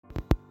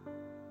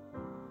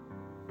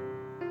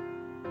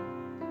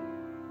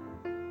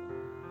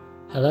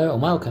Hello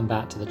and welcome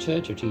back to the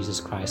Church of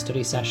Jesus Christ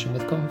study session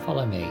with Come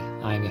Follow Me.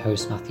 I am your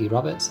host Matthew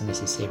Roberts and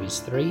this is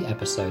Series 3,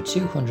 Episode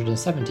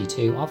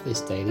 272 of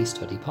this daily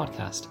study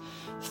podcast.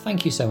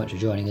 Thank you so much for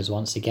joining us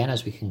once again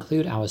as we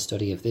conclude our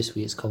study of this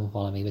week's Come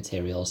Follow Me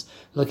materials,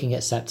 looking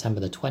at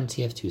September the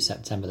 20th to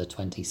September the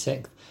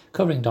 26th,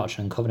 covering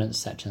Doctrine and Covenants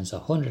sections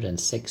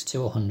 106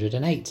 to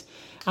 108.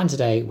 And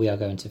today we are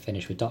going to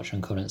finish with Doctrine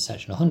and Covenants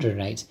section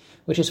 108,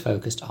 which is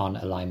focused on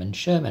Lyman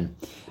Sherman.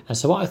 And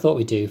so what I thought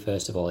we'd do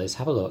first of all is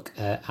have a look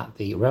at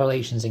the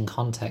Revelations in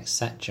Context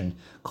section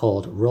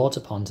called Wrought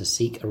Upon to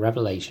Seek a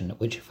Revelation,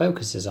 which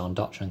focuses on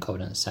Doctrine and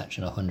Covenants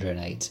section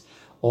 108,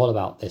 all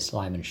about this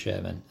Lyman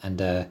Sherman and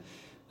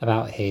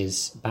about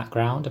his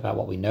background, about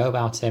what we know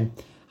about him,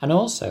 and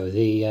also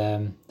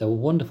the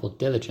wonderful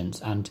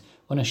diligence and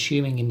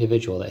unassuming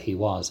individual that he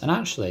was. And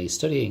actually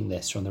studying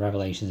this from the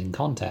Revelations in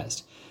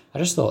Context, I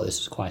just thought this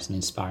was quite an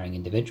inspiring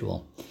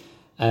individual.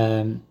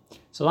 So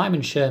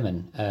Lyman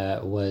Sherman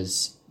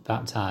was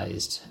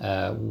baptized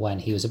when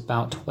he was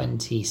about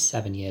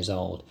 27 years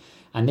old.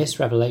 And this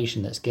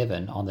revelation that's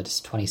given on the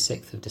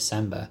 26th of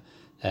December,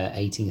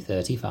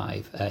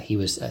 1835, he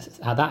was at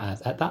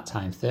that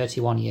time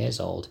 31 years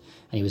old,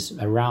 and he was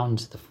around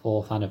the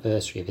 4th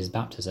anniversary of his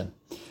baptism.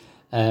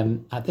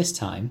 At this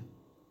time,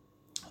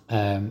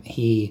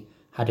 he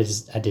had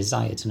a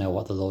desire to know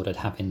what the Lord would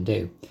have him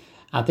do.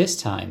 At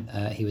this time,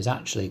 he was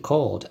actually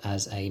called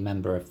as a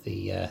member of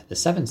the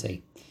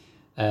 70,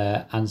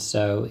 and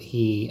so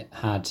he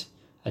had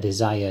a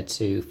desire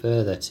to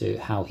further to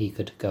how he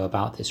could go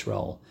about this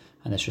role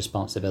and this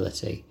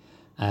responsibility.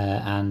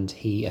 And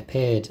he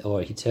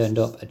turned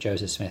up at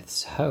Joseph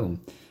Smith's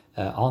home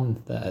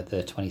on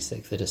the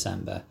 26th of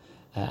December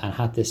and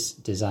had this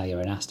desire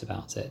and asked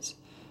about it.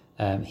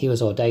 He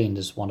was ordained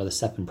as one of the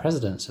 7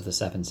 presidents of the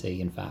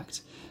 70, in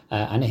fact.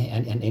 And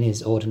in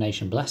his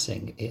ordination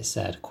blessing, it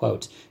said,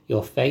 quote,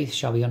 "Your faith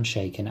shall be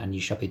unshaken, and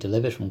you shall be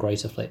delivered from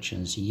great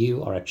afflictions.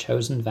 You are a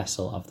chosen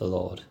vessel of the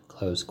Lord,"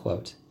 close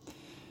quote.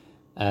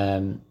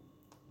 And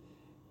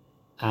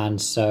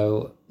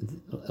so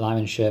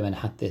Lyman Sherman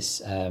had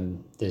this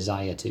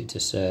desire to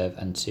serve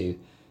and to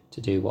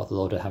do what the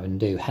Lord would have him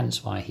do.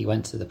 Hence why he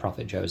went to the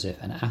prophet Joseph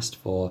and asked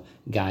for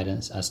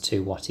guidance as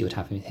to what he would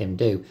have him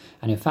do.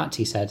 And in fact,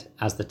 he said,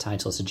 as the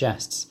title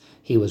suggests,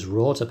 he was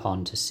wrought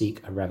upon to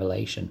seek a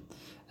revelation.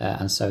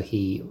 And so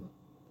he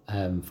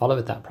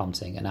followed that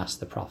prompting and asked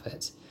the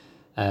prophet.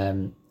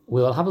 We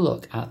will have a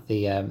look at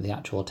the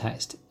actual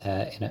text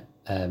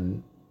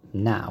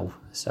now.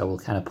 So we'll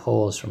kind of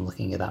pause from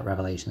looking at that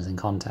Revelations in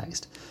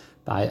Context.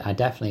 But I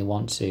definitely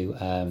want to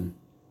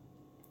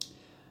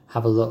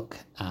have a look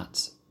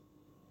at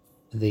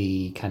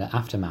the kind of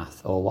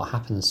aftermath or what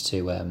happens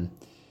to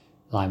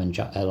Lyman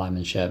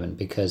Sherman,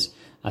 because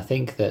I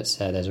think that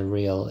there's a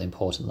real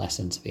important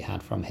lesson to be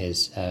had from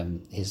his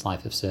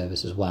life of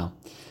service as well.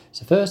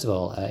 So first of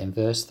all, in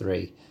verse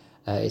 3,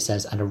 it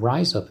says, "And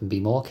arise up and be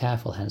more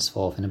careful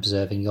henceforth in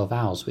observing your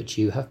vows which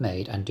you have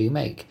made and do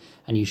make,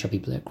 and you shall be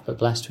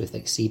blessed with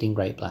exceeding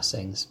great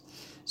blessings."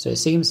 So it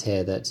seems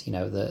here that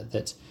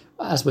that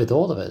as with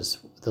all of us,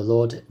 the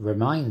Lord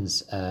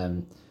reminds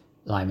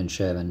Lyman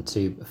Sherman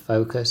to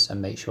focus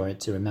and make sure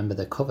to remember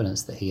the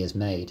covenants that he has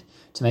made,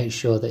 to make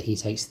sure that he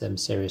takes them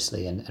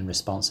seriously and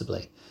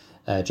responsibly.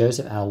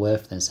 Joseph L.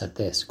 Worthington said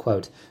this,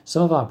 quote,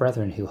 "Some of our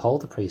brethren who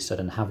hold the priesthood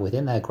and have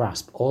within their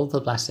grasp all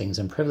the blessings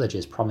and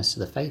privileges promised to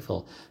the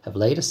faithful have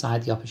laid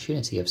aside the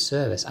opportunity of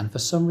service and for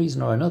some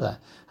reason or another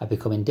have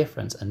become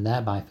indifferent and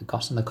thereby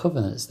forgotten the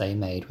covenants they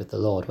made with the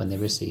Lord when they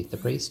received the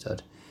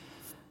priesthood."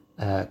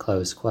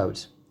 Close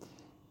quote.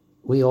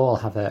 We all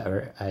have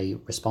a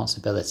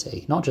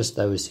responsibility, not just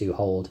those who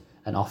hold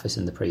an office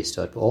in the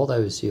priesthood, but all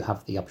those who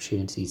have the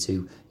opportunity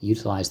to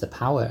utilise the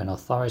power and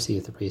authority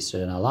of the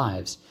priesthood in our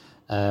lives,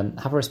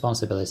 have a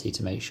responsibility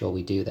to make sure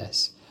we do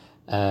this.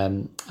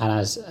 And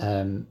as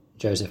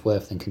Joseph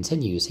Worthington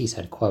continues, he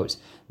said, quote,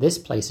 "This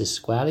places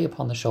squarely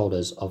upon the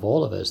shoulders of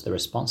all of us the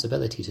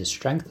responsibility to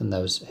strengthen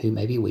those who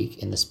may be weak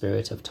in the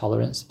spirit of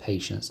tolerance,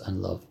 patience,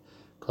 and love,"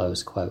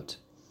 close quote.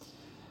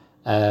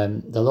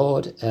 The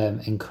Lord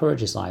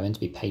encourages Lyman to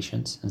be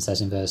patient and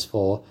says in verse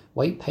 4,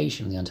 "Wait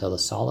patiently until the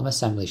solemn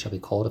assembly shall be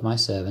called of my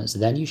servants.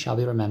 Then you shall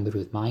be remembered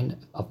with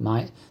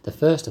the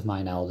first of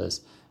mine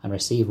elders, and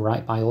receive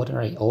right by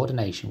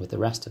ordination with the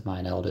rest of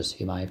mine elders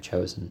whom I have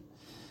chosen."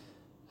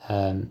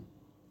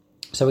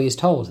 So he is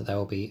told that there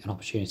will be an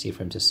opportunity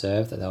for him to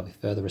serve, that there will be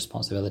further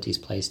responsibilities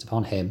placed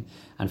upon him,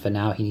 and for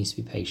now he needs to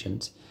be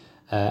patient.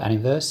 And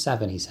in verse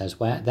 7 he says,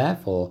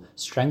 "Therefore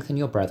strengthen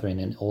your brethren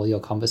in all your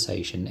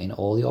conversation, in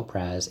all your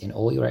prayers, in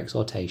all your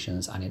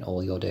exhortations, and in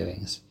all your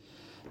doings."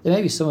 There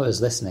may be some of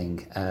us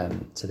listening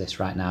to this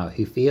right now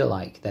who feel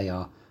like they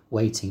are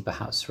waiting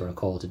perhaps for a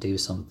call to do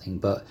something,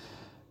 but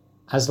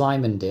as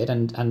Lyman did,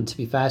 and to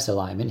be fair to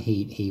Lyman,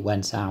 he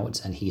went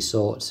out and he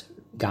sought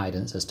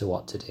guidance as to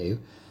what to do.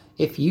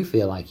 If you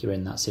feel like you're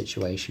in that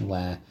situation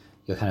where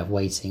you're kind of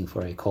waiting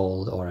for a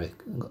call or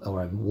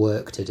a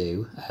work to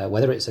do,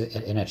 whether it's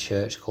in a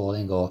church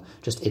calling or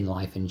just in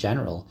life in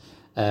general,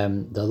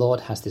 the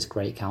Lord has this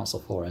great counsel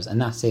for us,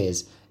 and that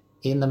is,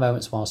 in the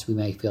moments whilst we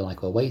may feel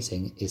like we're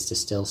waiting, is to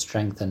still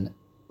strengthen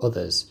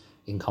others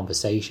in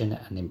conversation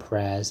and in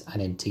prayers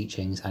and in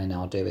teachings and in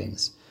our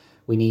doings.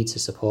 We need to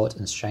support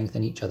and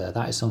strengthen each other.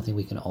 That is something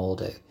we can all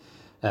do.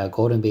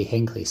 Gordon B.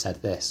 Hinckley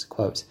said this,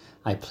 quote,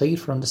 "I plead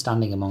for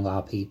understanding among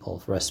our people,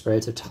 for a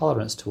spirit of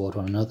tolerance toward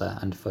one another,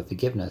 and for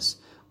forgiveness.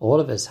 All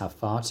of us have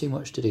far too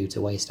much to do to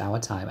waste our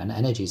time and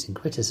energies in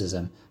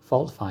criticism,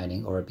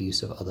 fault-finding, or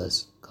abuse of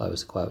others."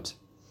 Close quote.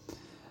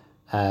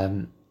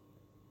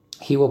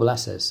 He will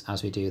bless us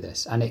as we do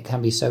this, and it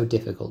can be so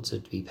difficult to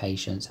be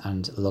patient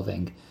and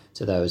loving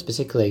to those,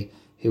 particularly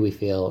who we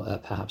feel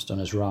perhaps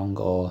done us wrong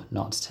or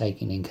not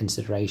taking in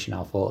consideration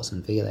our thoughts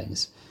and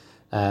feelings.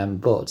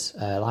 But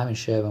Lyman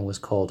Sherman was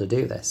called to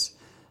do this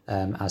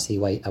as he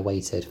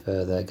awaited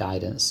further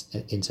guidance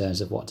in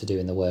terms of what to do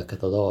in the work of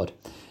the Lord.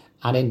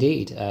 And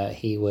indeed,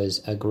 he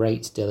was a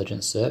great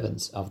diligent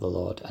servant of the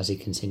Lord as he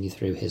continued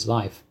through his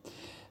life.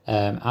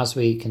 As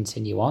we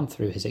continue on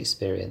through his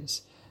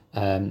experience,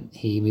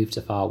 he moved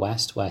to Far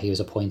West, where he was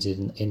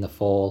appointed in the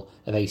fall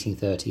of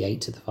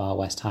 1838 to the Far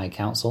West High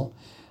Council.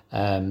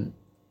 And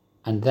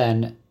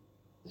then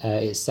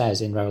it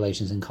says in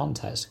Revelations in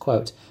Context,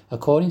 quote,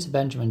 "According to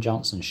Benjamin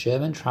Johnson,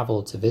 Sherman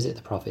travelled to visit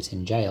the prophet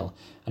in jail,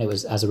 and it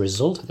was as a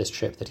result of this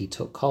trip that he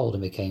took cold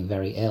and became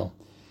very ill."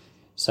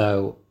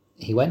 So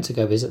he went to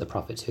go visit the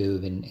prophet who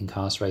had been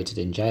incarcerated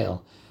in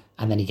jail,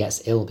 and then he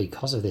gets ill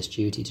because of this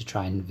duty to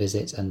try and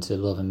visit and to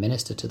love and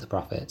minister to the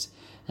prophet.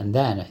 And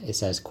then it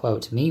says,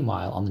 quote,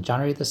 "Meanwhile, on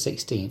January the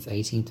 16th,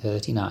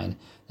 1839,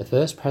 the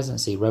First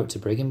Presidency wrote to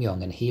Brigham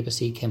Young and Heber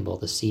C. Kimball,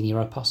 the senior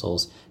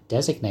apostles,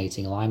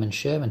 designating Lyman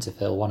Sherman to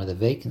fill one of the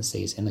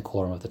vacancies in the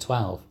Quorum of the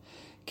 12.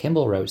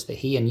 Kimball wrote that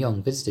he and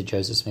Young visited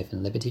Joseph Smith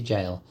in Liberty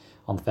Jail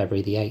on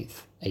February the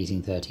 8th,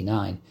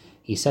 1839.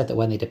 He said that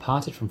when they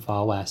departed from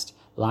Far West,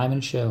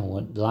 Lyman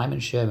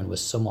Sherman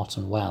was somewhat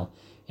unwell.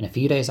 In a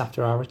few days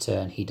after our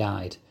return, he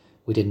died.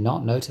 We did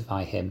not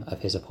notify him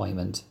of his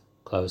appointment."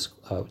 Close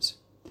quote.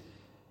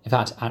 In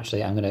fact,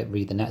 actually, I'm going to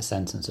read the next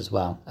sentence as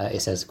well.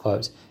 It says,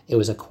 quote, "It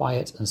was a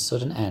quiet and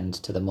sudden end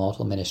to the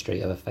mortal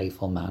ministry of a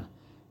faithful man."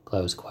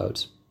 Close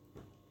quote.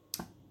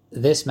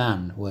 This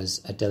man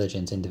was a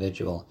diligent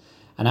individual,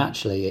 and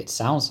actually it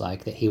sounds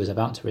like that he was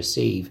about to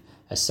receive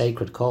a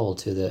sacred call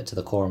to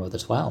the Quorum of the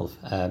 12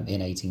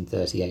 in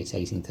 1838,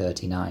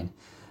 1839.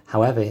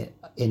 However,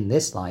 in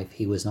this life,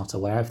 he was not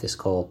aware of this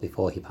call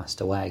before he passed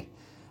away.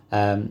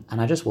 And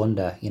I just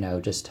wonder,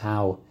 just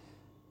how...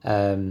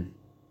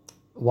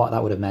 what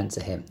that would have meant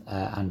to him,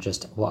 and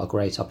just what a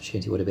great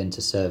opportunity it would have been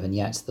to serve, and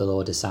yet the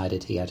Lord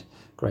decided he had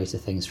greater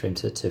things for him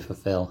to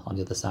fulfill on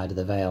the other side of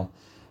the veil.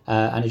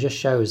 And it just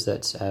shows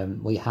that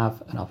we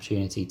have an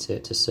opportunity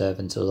to serve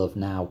and to love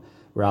now,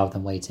 rather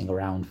than waiting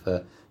around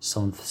for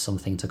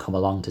something to come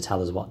along to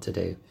tell us what to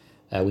do.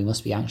 We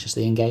must be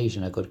anxiously engaged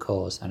in a good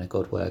cause and a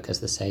good work, as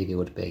the Saviour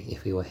would be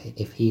if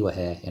he were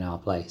here in our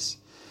place.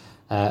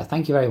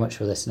 Thank you very much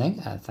for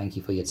listening. Thank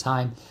you for your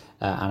time.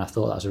 And I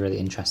thought that was a really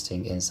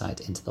interesting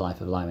insight into the life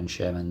of Lyman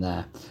Sherman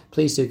there.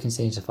 Please do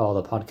continue to follow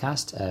the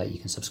podcast. You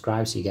can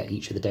subscribe so you get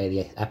each of the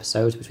daily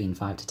episodes between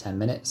 5 to 10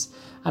 minutes.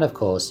 And of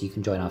course, you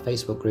can join our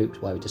Facebook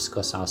group where we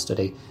discuss our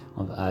study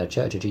of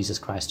Church of Jesus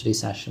Christ study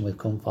session with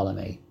Come Follow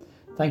Me.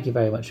 Thank you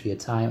very much for your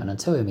time, and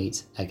until we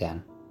meet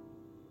again.